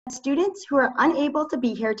Students who are unable to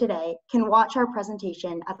be here today can watch our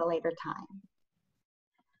presentation at a later time.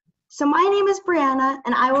 So my name is Brianna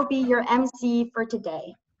and I will be your MC for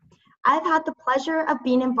today. I've had the pleasure of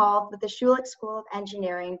being involved with the Schulich School of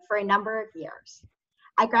Engineering for a number of years.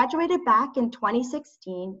 I graduated back in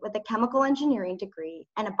 2016 with a chemical engineering degree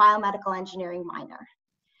and a biomedical engineering minor.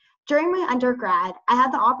 During my undergrad, I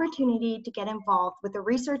had the opportunity to get involved with a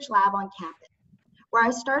research lab on campus, where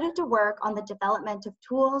I started to work on the development of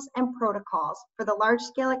tools and protocols for the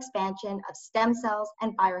large-scale expansion of stem cells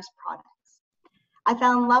and virus products. I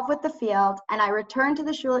fell in love with the field and I returned to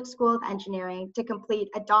the Schulich School of Engineering to complete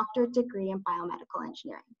a doctorate degree in biomedical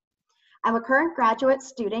engineering. I'm a current graduate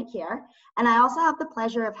student here, and I also have the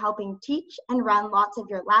pleasure of helping teach and run lots of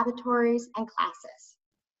your laboratories and classes.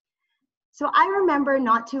 So I remember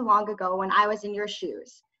not too long ago when I was in your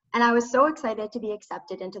shoes, and I was so excited to be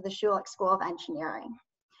accepted into the Schulich School of Engineering.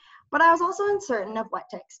 But I was also uncertain of what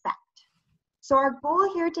to expect. So our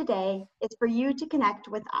goal here today is for you to connect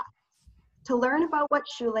with us, to learn about what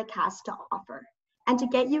Schulich has to offer, and to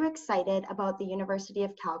get you excited about the University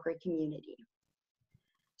of Calgary community.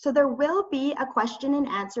 So there will be a question and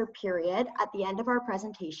answer period at the end of our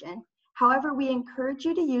presentation. However, we encourage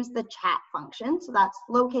you to use the chat function, so that's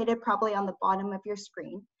located probably on the bottom of your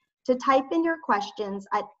screen, to type in your questions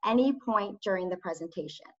at any point during the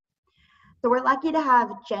presentation. So we're lucky to have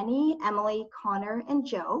Jenny, Emily, Connor, and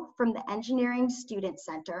Joe from the Engineering Student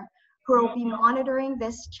Center who will be monitoring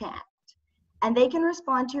this chat. And they can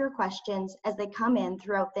respond to your questions as they come in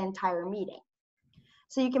throughout the entire meeting.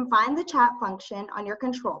 So you can find the chat function on your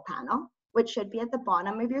control panel, which should be at the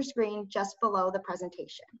bottom of your screen just below the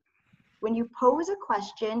presentation. When you pose a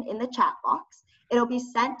question in the chat box, it'll be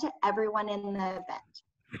sent to everyone in the event.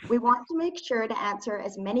 We want to make sure to answer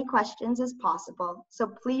as many questions as possible,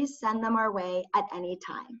 so please send them our way at any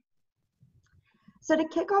time. So to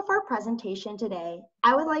kick off our presentation today,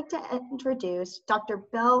 I would like to introduce Dr.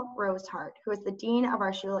 Bill Rosehart, who is the Dean of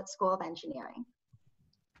our Schulich School of Engineering.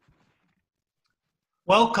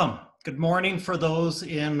 Welcome. Good morning for those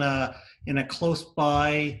in a close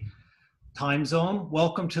by time zone.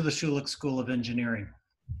 Welcome to the Schulich School of Engineering.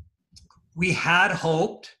 We had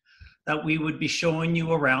hoped that we would be showing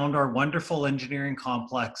you around our wonderful engineering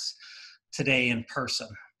complex today in person.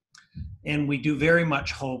 And we do very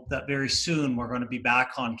much hope that very soon we're going to be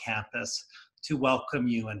back on campus to welcome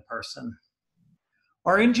you in person.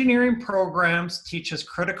 Our engineering programs teach us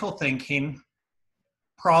critical thinking,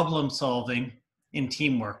 problem solving, and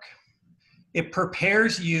teamwork. It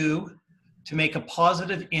prepares you to make a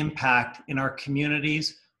positive impact in our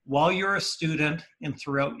communities while you're a student and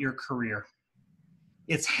throughout your career.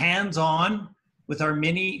 It's hands-on with our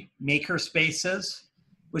mini maker spaces,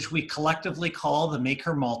 which we collectively call the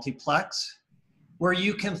Maker Multiplex, where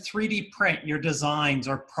you can 3D print your designs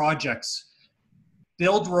or projects,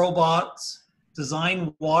 build robots,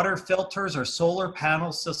 design water filters or solar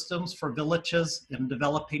panel systems for villages in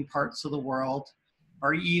developing parts of the world,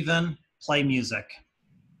 or even play music.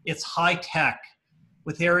 It's high tech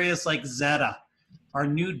with areas like Zeta, our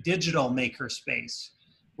new digital maker space,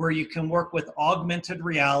 where you can work with augmented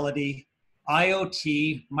reality,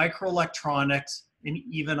 IoT, microelectronics, and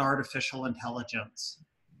even artificial intelligence.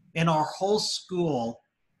 And our whole school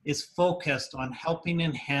is focused on helping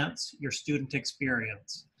enhance your student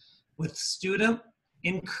experience, with student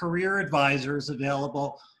and career advisors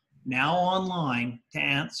available now online to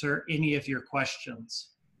answer any of your questions.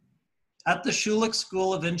 At the Schulich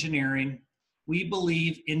School of Engineering, we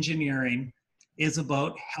believe engineering is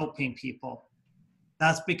about helping people.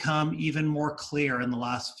 That's become even more clear in the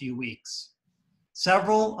last few weeks.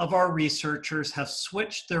 Several of our researchers have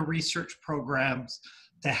switched their research programs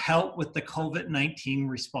to help with the COVID-19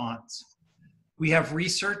 response. We have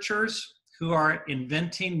researchers who are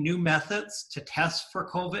inventing new methods to test for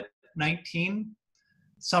COVID-19.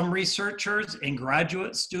 Some researchers and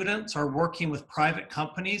graduate students are working with private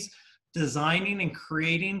companies designing and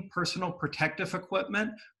creating personal protective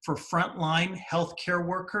equipment for frontline healthcare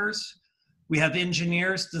workers. We have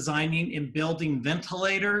engineers designing and building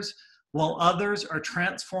ventilators, while others are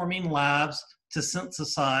transforming labs to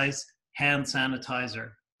synthesize hand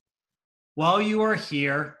sanitizer. While you are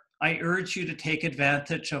here, I urge you to take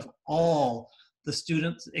advantage of all the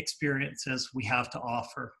students' experiences we have to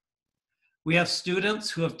offer. We have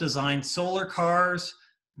students who have designed solar cars,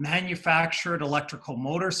 manufactured electrical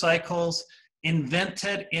motorcycles,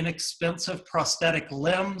 invented inexpensive prosthetic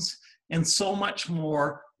limbs, and so much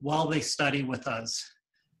more while they study with us.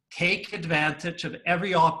 Take advantage of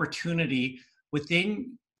every opportunity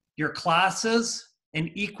within your classes and,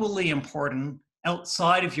 equally important,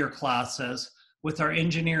 outside of your classes with our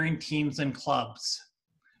engineering teams and clubs.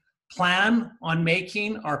 Plan on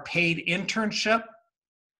making our paid internship,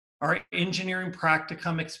 our engineering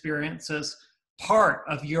practicum experiences part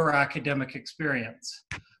of your academic experience.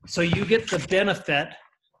 So you get the benefit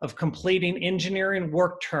of completing engineering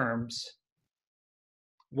work terms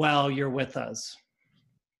while you're with us.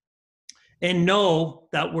 And know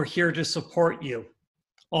that we're here to support you,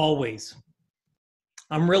 always.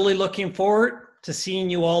 I'm really looking forward to seeing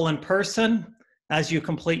you all in person as you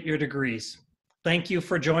complete your degrees. Thank you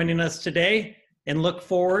for joining us today, and look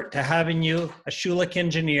forward to having you a Schulich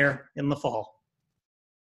engineer in the fall.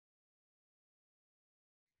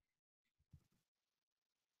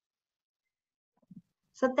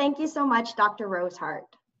 So thank you so much, Dr. Rosehart.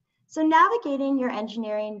 So navigating your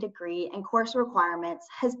engineering degree and course requirements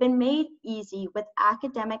has been made easy with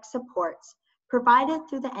academic supports provided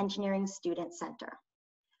through the Engineering Student Center.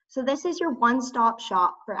 So this is your one-stop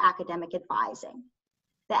shop for academic advising.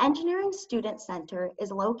 The Engineering Student Center is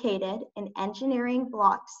located in Engineering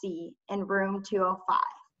Block C in room 205.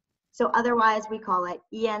 So otherwise we call it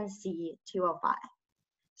ENC 205.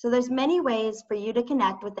 So there's many ways for you to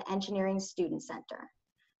connect with the Engineering Student Center.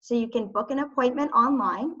 So you can book an appointment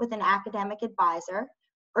online with an academic advisor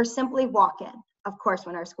or simply walk in, of course,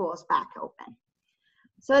 when our school is back open.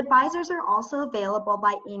 So advisors are also available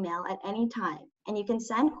by email at any time, and you can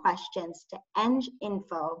send questions to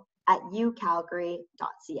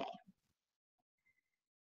enginfo@ucalgary.ca.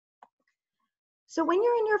 So when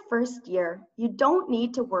you're in your first year, you don't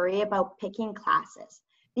need to worry about picking classes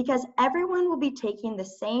because everyone will be taking the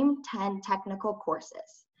same 10 technical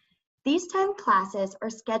courses. These 10 classes are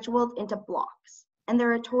scheduled into blocks, and there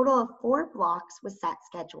are a total of 4 blocks with set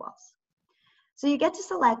schedules. So you get to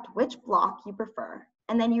select which block you prefer,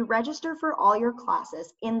 and then you register for all your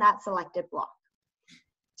classes in that selected block.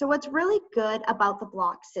 So what's really good about the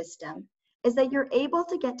block system is that you're able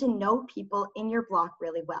to get to know people in your block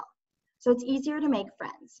really well. So it's easier to make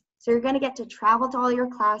friends. So you're going to get to travel to all your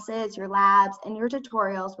classes, your labs, and your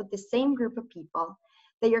tutorials with the same group of people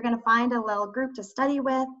that you're going to find a little group to study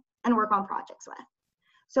with and work on projects with.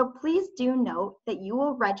 So please do note that you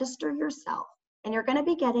will register yourself, and you're going to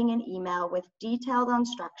be getting an email with detailed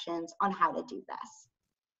instructions on how to do this.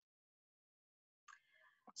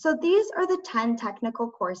 So these are the 10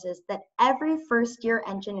 technical courses that every first-year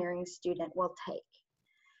engineering student will take.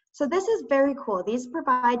 So this is very cool. These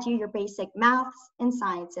provide you your basic maths and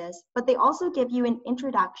sciences, but they also give you an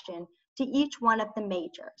introduction to each one of the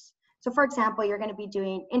majors. So for example, you're going to be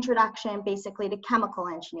doing introduction basically to chemical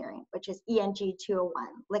engineering, which is ENG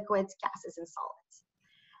 201, liquids, gases, and solids.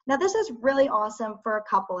 Now this is really awesome for a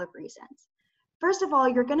couple of reasons. First of all,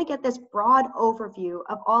 you're going to get this broad overview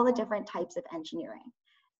of all the different types of engineering.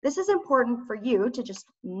 This is important for you to just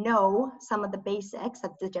know some of the basics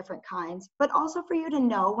of the different kinds, but also for you to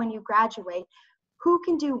know when you graduate who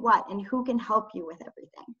can do what and who can help you with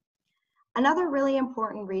everything. Another really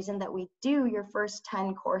important reason that we do your first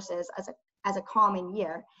 10 courses as a common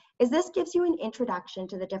year is this gives you an introduction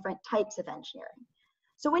to the different types of engineering.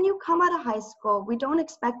 So when you come out of high school, we don't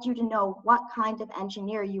expect you to know what kind of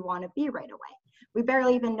engineer you want to be right away. We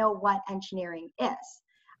barely even know what engineering is.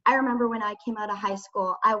 I remember when I came out of high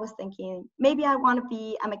school, I was thinking, maybe I want to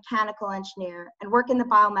be a mechanical engineer and work in the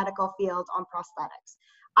biomedical field on prosthetics.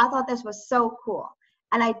 I thought this was so cool.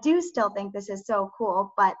 And I do still think this is so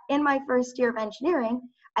cool, but in my first year of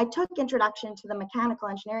engineering, I took introduction to the mechanical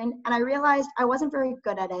engineering and I realized I wasn't very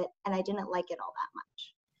good at it and I didn't like it all that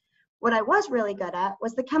much. What I was really good at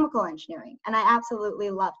was the chemical engineering, and I absolutely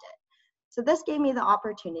loved it. So this gave me the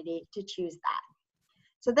opportunity to choose that.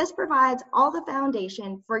 So this provides all the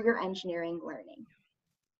foundation for your engineering learning.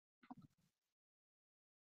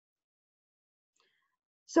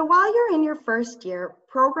 So while you're in your first year,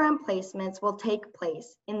 program placements will take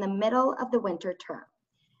place in the middle of the winter term,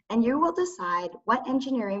 and you will decide what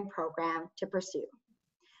engineering program to pursue.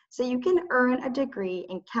 So you can earn a degree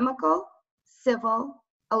in chemical, civil,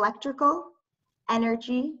 electrical,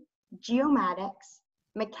 energy, geomatics,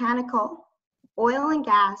 mechanical, oil and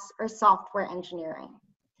gas, or software engineering.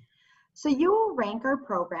 So you will rank our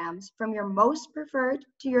programs from your most preferred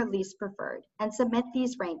to your least preferred and submit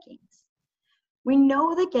these rankings. We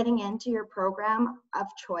know that getting into your program of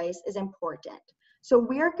choice is important. So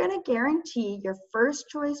we are going to guarantee your first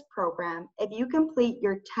choice program if you complete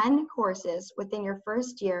your 10 courses within your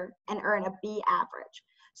first year and earn a B average.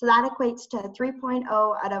 So that equates to a 3.0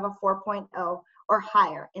 out of a 4.0 or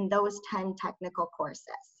higher in those 10 technical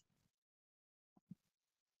courses.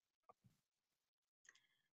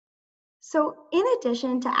 So in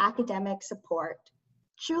addition to academic support,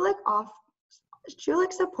 Schulich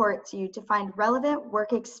supports you to find relevant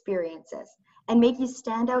work experiences and make you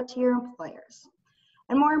stand out to your employers.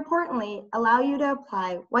 and more importantly, allow you to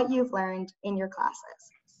apply what you've learned in your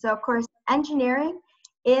classes. So of course, engineering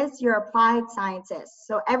is your applied sciences.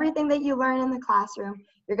 So everything that you learn in the classroom,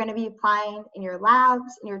 you're going to be applying in your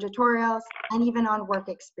labs, in your tutorials, and even on work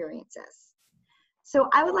experiences. So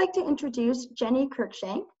I would like to introduce Jenny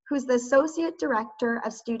Cruikshank, who's the Associate Director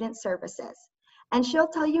of Student Services, and she'll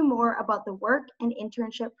tell you more about the work and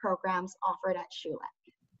internship programs offered at Schulich.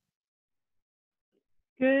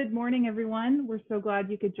 Good morning, everyone. We're so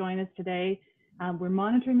glad you could join us today. We're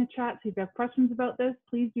monitoring the chat, so if you have questions about this,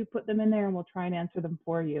 please do put them in there and we'll try and answer them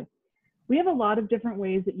for you. We have a lot of different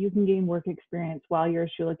ways that you can gain work experience while you're a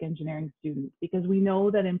Schulich engineering student, because we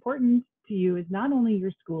know that important to you is not only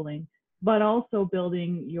your schooling, but also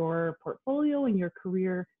building your portfolio and your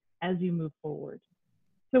career as you move forward.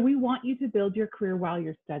 So we want you to build your career while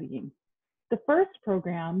you're studying. The first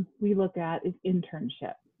program we look at is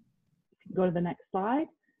internship. Go to the next slide.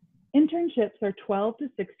 Internships are 12 to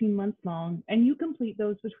 16 months long, and you complete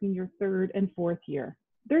those between your third and fourth year.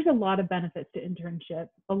 There's a lot of benefits to internships.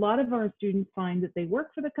 A lot of our students find that they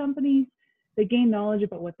work for the companies, they gain knowledge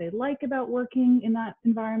about what they like about working in that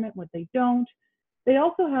environment, what they don't. They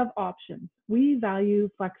also have options. We value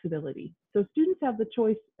flexibility. So students have the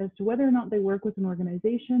choice as to whether or not they work with an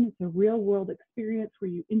organization. It's a real world experience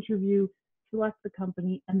where you interview, select the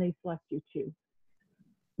company, and they select you too.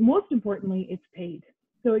 Most importantly, it's paid.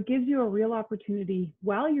 So it gives you a real opportunity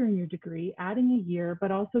while you're in your degree, adding a year,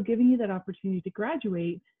 but also giving you that opportunity to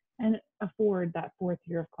graduate and afford that fourth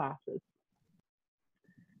year of classes.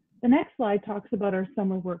 The next slide talks about our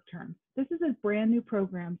summer work terms. This is a brand new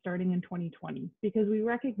program starting in 2020 because we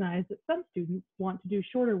recognize that some students want to do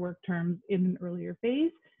shorter work terms in an earlier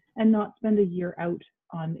phase and not spend a year out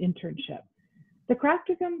on internship. The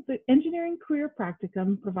practicum, the engineering career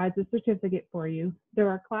practicum, provides a certificate for you. There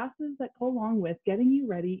are classes that go along with getting you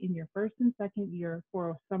ready in your first and second year for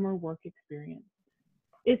a summer work experience.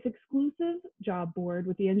 Its exclusive job board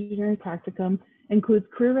with the engineering practicum includes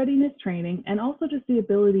career readiness training and also just the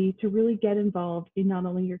ability to really get involved in not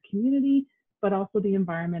only your community, but also the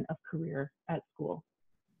environment of career at school.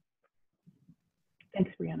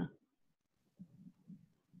 Thanks, Brianna.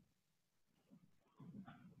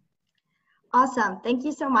 Awesome. Thank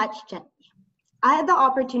you so much, Jenny. I had the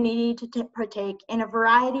opportunity to partake in a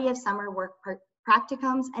variety of summer work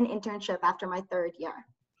practicums and internship after my third year.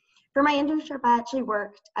 For my internship, I actually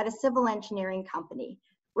worked at a civil engineering company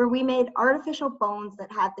where we made artificial bones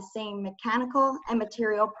that had the same mechanical and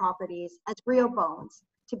material properties as real bones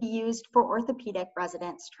to be used for orthopedic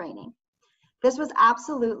residence training. This was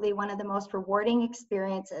absolutely one of the most rewarding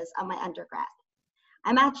experiences of my undergrad.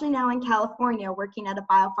 I'm actually now in California working at a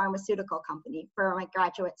biopharmaceutical company for my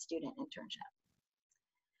graduate student internship.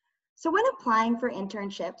 So when applying for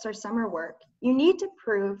internships or summer work, you need to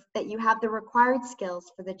prove that you have the required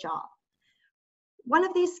skills for the job. One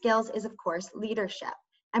of these skills is, of course, leadership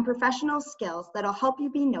and professional skills that'll help you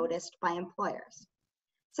be noticed by employers.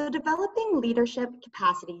 So developing leadership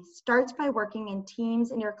capacity starts by working in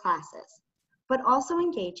teams in your classes, but also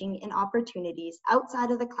engaging in opportunities outside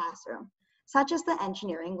of the classroom, such as the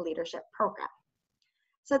Engineering Leadership Program.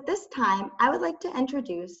 So at this time, I would like to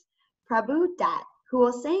introduce Prabhu Dutt, who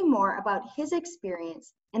will say more about his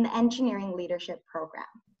experience in the Engineering Leadership Program.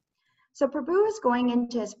 So Prabhu is going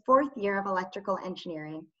into his fourth year of electrical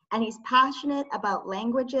engineering, and he's passionate about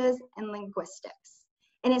languages and linguistics.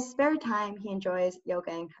 In his spare time, he enjoys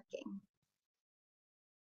yoga and cooking.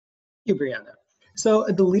 Thank you, Brianna. So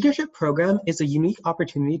the leadership program is a unique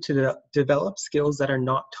opportunity to develop skills that are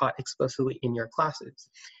not taught explicitly in your classes.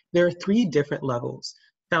 There are 3 different levels: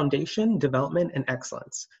 foundation, development, and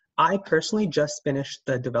excellence. I personally just finished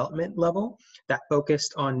the development level that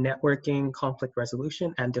focused on networking, conflict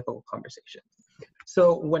resolution, and difficult conversations.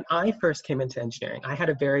 So when I first came into engineering, I had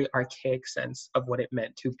a very archaic sense of what it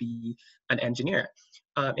meant to be an engineer.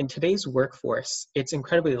 In today's workforce, it's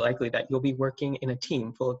incredibly likely that you'll be working in a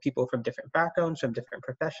team full of people from different backgrounds, from different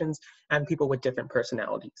professions, and people with different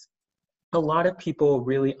personalities. A lot of people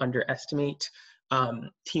really underestimate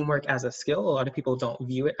teamwork as a skill. A lot of people don't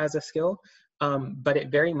view it as a skill, but it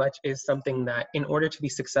very much is something that in order to be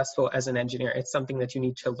successful as an engineer, it's something that you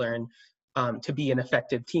need to learn to be an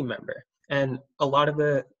effective team member. And a lot of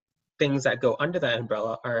the things that go under that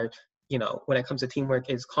umbrella are, when it comes to teamwork,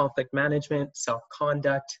 is conflict management,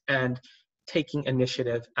 self-conduct, and taking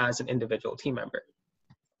initiative as an individual team member.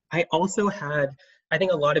 I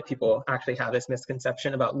think a lot of people actually have this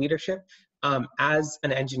misconception about leadership. As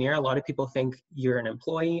an engineer, a lot of people think you're an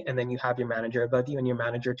employee and then you have your manager above you and your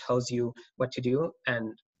manager tells you what to do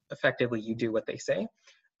and effectively you do what they say.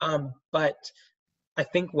 But I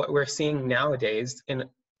think what we're seeing nowadays in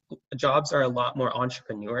jobs are a lot more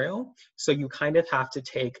entrepreneurial. So you kind of have to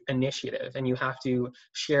take initiative and you have to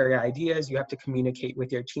share your ideas, you have to communicate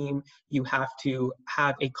with your team, you have to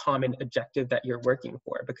have a common objective that you're working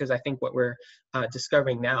for. Because I think what we're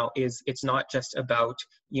discovering now is it's not just about,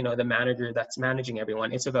 you know, the manager that's managing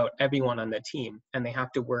everyone, it's about everyone on the team, and they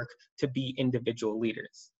have to work to be individual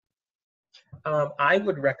leaders. I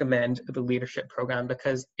would recommend the leadership program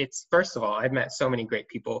because it's, first of all, I've met so many great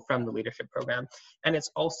people from the leadership program, and it's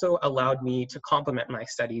also allowed me to complement my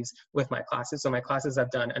studies with my classes. So my classes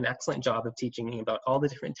have done an excellent job of teaching me about all the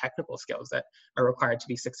different technical skills that are required to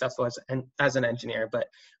be successful as an engineer. But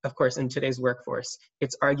of course, in today's workforce,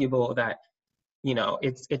 it's arguable that, you know,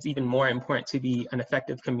 it's even more important to be an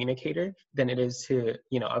effective communicator than it is to,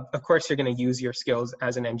 you know, of course you're going to use your skills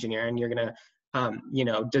as an engineer and you're going to you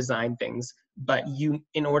know, design things, but you,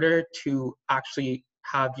 in order to actually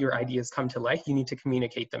have your ideas come to life, you need to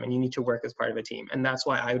communicate them and you need to work as part of a team. And that's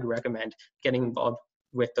why I would recommend getting involved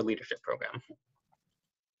with the leadership program.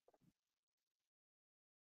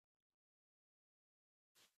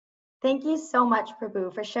 Thank you so much,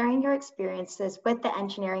 Prabhu, for sharing your experiences with the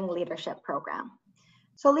Engineering Leadership Program.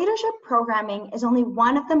 So leadership programming is only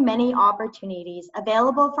one of the many opportunities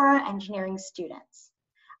available for our engineering students.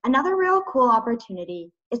 Another real cool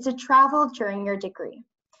opportunity is to travel during your degree.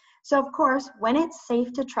 So of course, when it's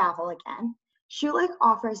safe to travel again, Schulich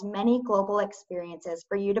offers many global experiences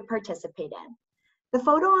for you to participate in. The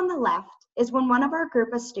photo on the left is when one of our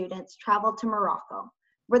group of students traveled to Morocco,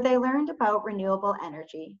 where they learned about renewable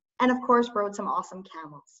energy and of course rode some awesome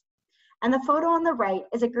camels. And the photo on the right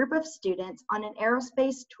is a group of students on an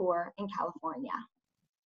aerospace tour in California.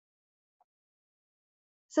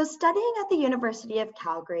 So studying at the University of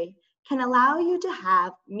Calgary can allow you to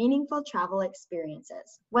have meaningful travel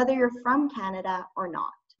experiences, whether you're from Canada or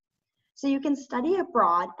not. So you can study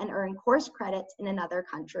abroad and earn course credits in another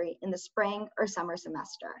country in the spring or summer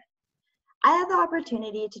semester. I had the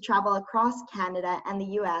opportunity to travel across Canada and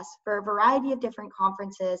the US for a variety of different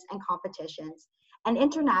conferences and competitions, and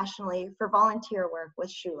internationally for volunteer work with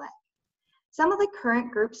Schulich. Some of the current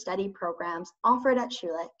group study programs offered at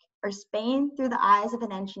Schulich are Spain through the eyes of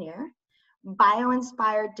an engineer,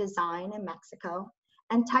 bio-inspired design in Mexico,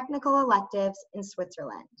 and technical electives in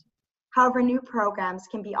Switzerland. However, new programs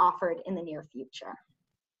can be offered in the near future.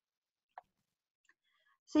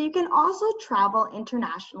 So you can also travel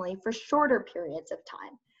internationally for shorter periods of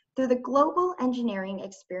time through the Global Engineering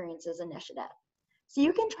Experiences Initiative. So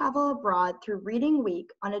you can travel abroad through Reading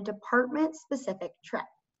Week on a department-specific trip.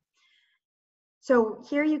 So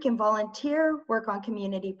here you can volunteer, work on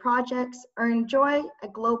community projects, or enjoy a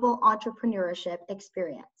global entrepreneurship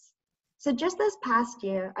experience. So just this past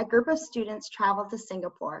year, a group of students traveled to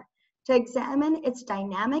Singapore to examine its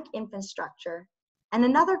dynamic infrastructure, and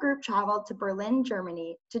another group traveled to Berlin,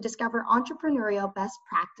 Germany to discover entrepreneurial best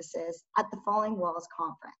practices at the Falling Walls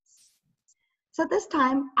Conference. So this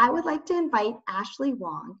time, I would like to invite Ashley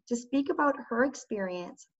Wong to speak about her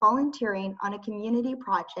experience volunteering on a community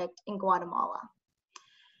project in Guatemala.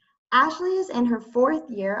 Ashley is in her 4th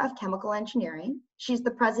year of chemical engineering. She's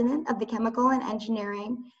the president of the Chemical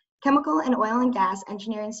and Oil and Gas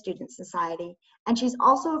Engineering Student Society, and she's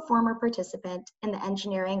also a former participant in the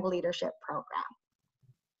Engineering Leadership Program.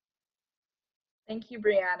 Thank you,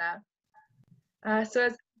 Brianna. So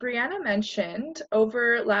as Brianna mentioned,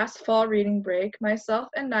 over last fall reading break, myself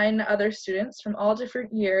and 9 other students from all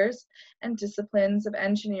different years and disciplines of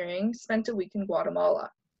engineering spent a week in Guatemala.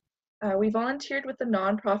 We volunteered with a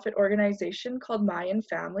nonprofit organization called Mayan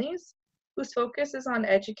Families, whose focus is on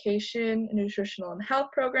education, nutritional and health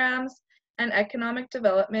programs, and economic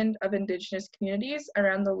development of indigenous communities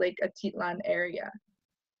around the Lake Atitlan area.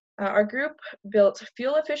 Our group built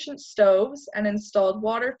fuel-efficient stoves and installed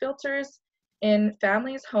water filters in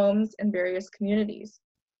families' homes in various communities.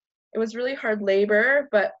 It was really hard labor,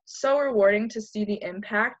 but so rewarding to see the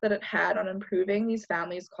impact that it had on improving these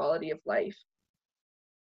families' quality of life.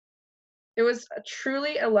 It was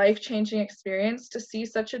truly a life-changing experience to see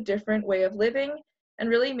such a different way of living, and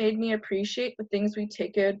really made me appreciate the things we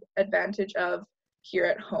take advantage of here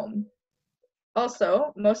at home.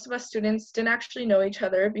 Also, most of us students didn't actually know each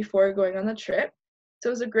other before going on the trip, so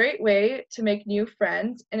it was a great way to make new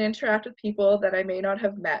friends and interact with people that I may not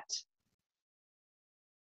have met.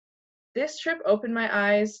 This trip opened my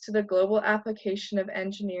eyes to the global application of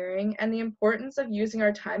engineering and the importance of using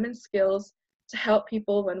our time and skills to help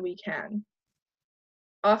people when we can.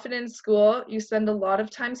 Often in school, you spend a lot of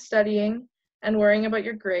time studying and worrying about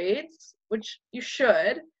your grades, which you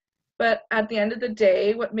should, but at the end of the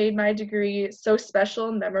day, what made my degree so special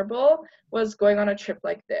and memorable was going on a trip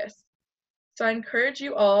like this. So I encourage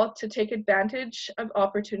you all to take advantage of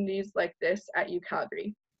opportunities like this at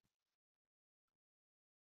UCalgary.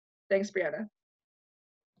 Thanks, Brianna.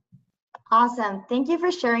 Awesome. Thank you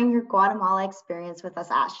for sharing your Guatemala experience with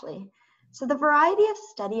us, Ashley. So the variety of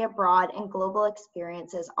study abroad and global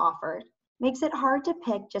experiences offered makes it hard to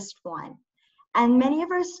pick just one. And many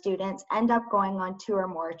of our students end up going on 2 or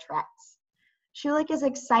more treks. Schulich is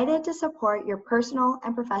excited to support your personal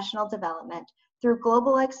and professional development through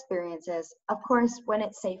global experiences, of course, when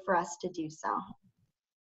it's safe for us to do so.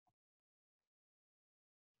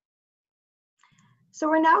 So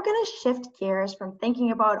we're now going to shift gears from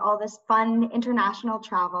thinking about all this fun international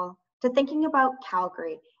travel to thinking about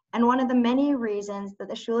Calgary and one of the many reasons that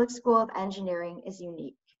the Schulich School of Engineering is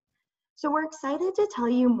unique. So we're excited to tell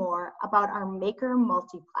you more about our Maker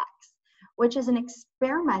Multiplex, which is an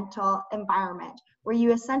experimental environment where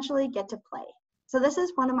you essentially get to play. So this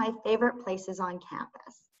is one of my favorite places on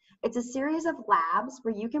campus. It's a series of labs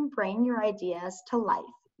where you can bring your ideas to life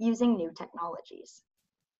using new technologies.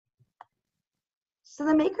 So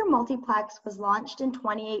the Maker Multiplex was launched in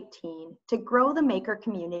 2018 to grow the maker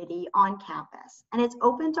community on campus, and it's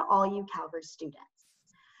open to all UCalgary students.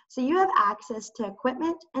 So you have access to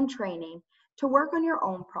equipment and training to work on your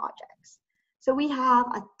own projects. So we have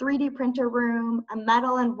a 3D printer room, a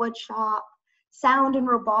metal and wood shop, sound and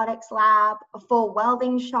robotics lab, a full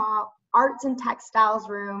welding shop, arts and textiles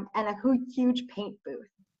room, and a huge paint booth.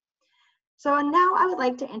 So now I would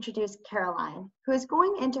like to introduce Caroline, who is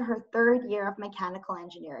going into her 3rd year of mechanical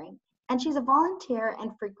engineering, and she's a volunteer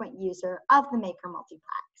and frequent user of the Maker Multiplex.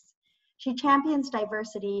 She champions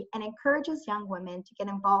diversity and encourages young women to get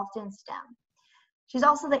involved in STEM. She's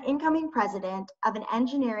also the incoming president of an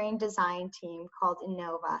engineering design team called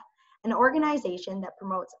Innova, an organization that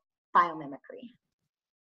promotes biomimicry.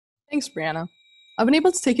 Thanks, Brianna. I've been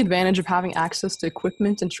able to take advantage of having access to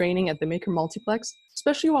equipment and training at the Maker Multiplex,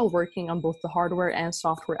 especially while working on both the hardware and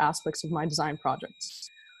software aspects of my design projects.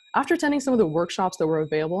 After attending some of the workshops that were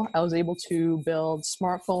available, I was able to build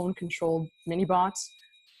smartphone-controlled mini-bots,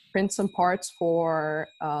 print some parts for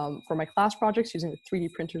my class projects using the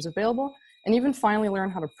 3D printers available, and even finally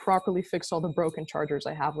learn how to properly fix all the broken chargers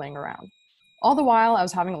I have laying around. All the while, I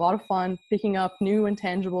was having a lot of fun picking up new and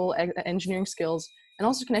tangible engineering skills and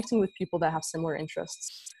also connecting with people that have similar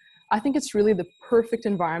interests. I think it's really the perfect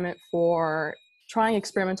environment for trying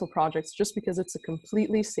experimental projects just because it's a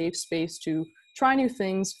completely safe space to try new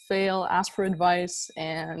things, fail, ask for advice,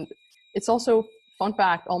 and it's also, fun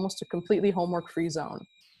fact, almost a completely homework-free zone.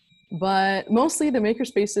 But mostly the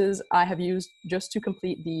makerspaces I have used just to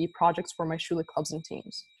complete the projects for my Schulich clubs and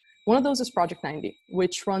teams. One of those is Project 90,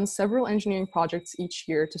 which runs several engineering projects each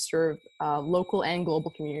year to serve local and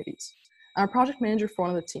global communities. I'm a project manager for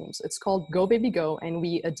one of the teams. It's called Go Baby Go, and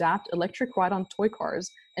we adapt electric ride-on toy cars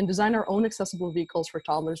and design our own accessible vehicles for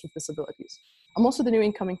toddlers with disabilities. I'm also the new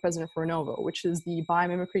incoming president for Innova, which is the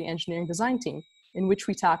biomimicry engineering design team, in which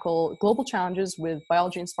we tackle global challenges with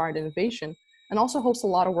biology-inspired innovation and also host a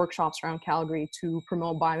lot of workshops around Calgary to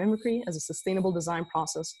promote biomimicry as a sustainable design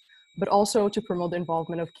process, but also to promote the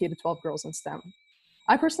involvement of K-12 girls in STEM.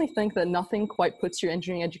 I personally think that nothing quite puts your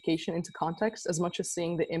engineering education into context as much as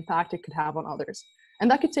seeing the impact it could have on others. And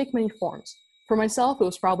that could take many forms. For myself, it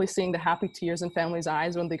was probably seeing the happy tears in families'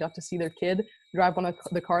 eyes when they got to see their kid drive one of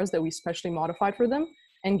the cars that we specially modified for them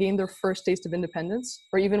and gain their first taste of independence,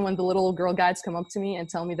 or even when the little girl guides come up to me and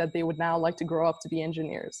tell me that they would now like to grow up to be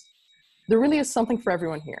engineers. There really is something for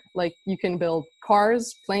everyone here. Like, you can build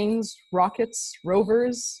cars, planes, rockets,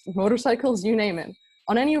 rovers, motorcycles, you name it,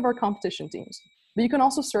 on any of our competition teams. But you can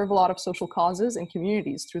also serve a lot of social causes and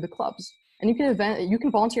communities through the clubs. And you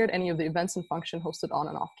can volunteer at any of the events and functions hosted on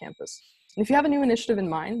and off campus. And if you have a new initiative in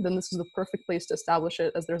mind, then this is the perfect place to establish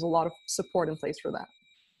it, as there's a lot of support in place for that.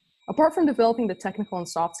 Apart from developing the technical and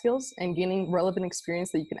soft skills and gaining relevant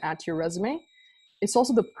experience that you can add to your resume, it's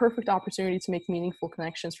also the perfect opportunity to make meaningful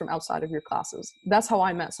connections from outside of your classes. That's how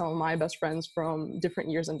I met some of my best friends from different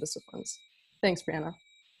years and disciplines. Thanks, Brianna.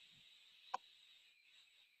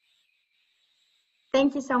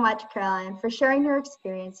 Thank you so much, Caroline, for sharing your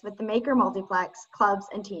experience with the Maker Multiplex clubs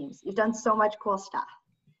and teams. You've done so much cool stuff.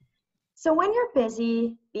 So when you're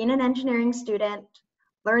busy being an engineering student,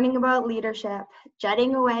 learning about leadership,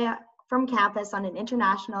 jetting away from campus on an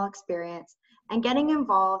international experience, and getting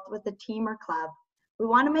involved with a team or club, we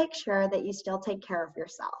want to make sure that you still take care of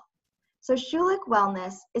yourself. So Schulich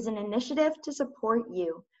Wellness is an initiative to support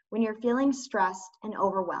you when you're feeling stressed and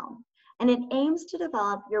overwhelmed, and it aims to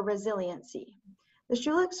develop your resiliency. The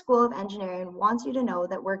Schulich School of Engineering wants you to know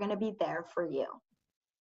that we're going to be there for you.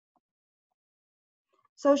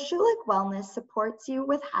 So Schulich Wellness supports you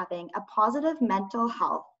with having a positive mental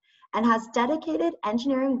health and has dedicated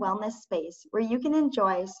engineering wellness space where you can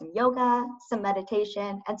enjoy some yoga, some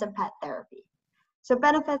meditation, and some pet therapy. So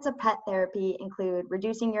benefits of pet therapy include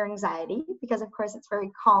reducing your anxiety, because of course it's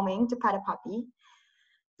very calming to pet a puppy.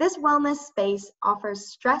 This wellness space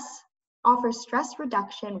offers stress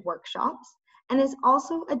reduction workshops and is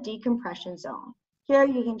also a decompression zone. Here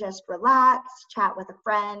you can just relax, chat with a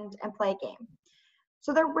friend, and play a game.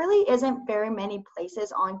 So there really isn't very many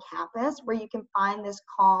places on campus where you can find this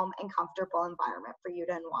calm and comfortable environment for you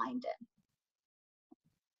to unwind in.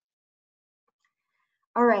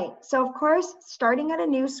 All right, so of course, starting at a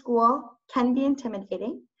new school can be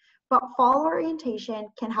intimidating, but fall orientation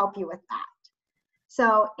can help you with that.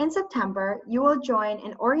 So in September, you will join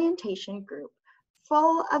an orientation group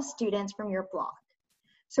full of students from your block.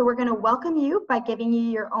 So we're gonna welcome you by giving you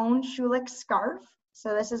your own Schulich scarf.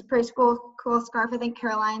 So this is a pretty cool scarf. I think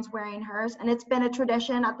Caroline's wearing hers, and it's been a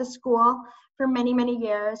tradition at the school for many, many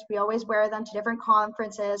years. We always wear them to different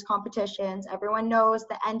conferences, competitions. Everyone knows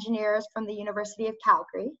the engineers from the University of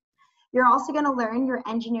Calgary. You're also gonna learn your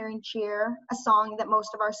engineering cheer, a song that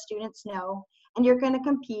most of our students know, and you're gonna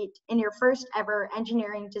compete in your first ever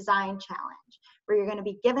engineering design challenge, where you're gonna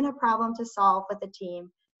be given a problem to solve with a team,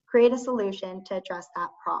 create a solution to address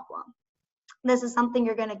that problem. This is something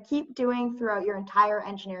you're gonna keep doing throughout your entire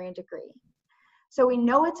engineering degree. So we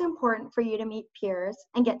know it's important for you to meet peers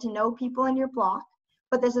and get to know people in your block,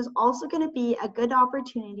 but this is also gonna be a good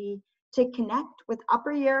opportunity to connect with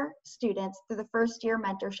upper year students through the first year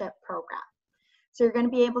mentorship program. So you're gonna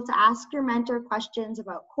be able to ask your mentor questions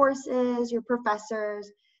about courses, your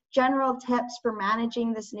professors, general tips for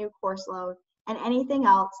managing this new course load, and anything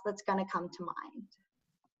else that's gonna come to mind.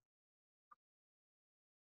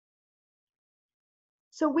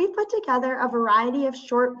 So we've put together a variety of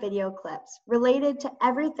short video clips related to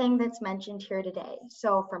everything that's mentioned here today.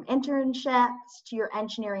 So from internships to your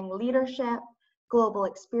engineering leadership, global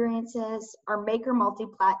experiences, our Maker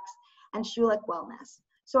Multiplex, and Schulich Wellness.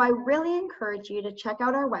 So I really encourage you to check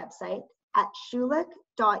out our website at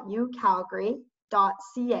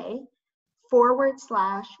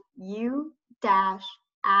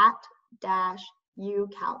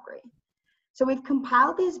schulich.ucalgary.ca/u-at-ucalgary. So we've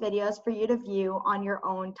compiled these videos for you to view on your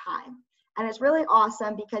own time. And it's really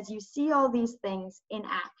awesome because you see all these things in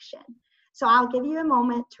action. So I'll give you a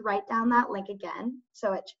moment to write down that link again.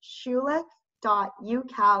 So it's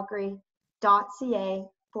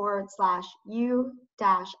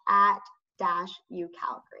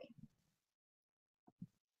schulich.ucalgary.ca/u-at-ucalgary.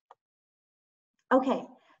 Okay,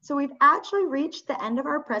 so we've actually reached the end of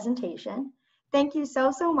our presentation. Thank you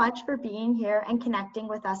so much for being here and connecting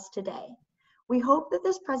with us today. We hope that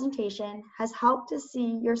this presentation has helped to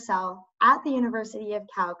see yourself at the University of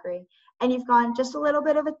Calgary, and you've gotten just a little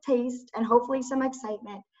bit of a taste and hopefully some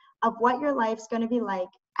excitement of what your life's going to be like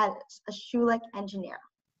as a Schulich engineer.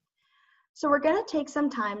 So we're going to take some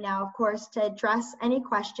time now, of course, to address any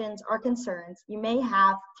questions or concerns you may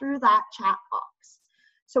have through that chat box.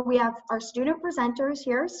 So we have our student presenters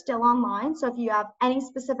here still online, so if you have any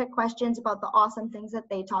specific questions about the awesome things that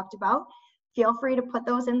they talked about, feel free to put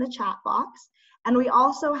those in the chat box. And we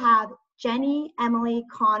also have Jenny, Emily,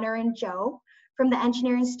 Connor, and Joe from the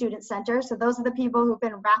Engineering Student Center. So those are the people who've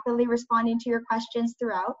been rapidly responding to your questions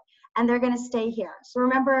throughout, and they're gonna stay here. So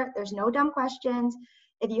remember, there's no dumb questions.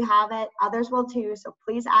 If you have it, others will too, so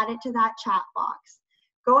please add it to that chat box.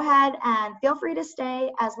 Go ahead and feel free to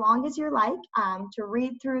stay as long as you like to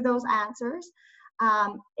read through those answers.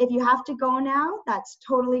 If you have to go now, that's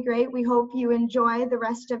totally great. We hope you enjoy the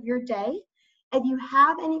rest of your day. If you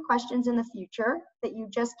have any questions in the future that you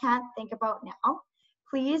just can't think about now,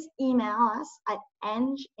 please email us at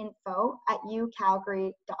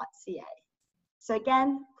enginfo@ucalgary.ca. So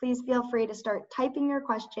again, please feel free to start typing your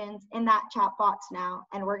questions in that chat box now,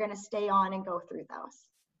 and we're going to stay on and go through those.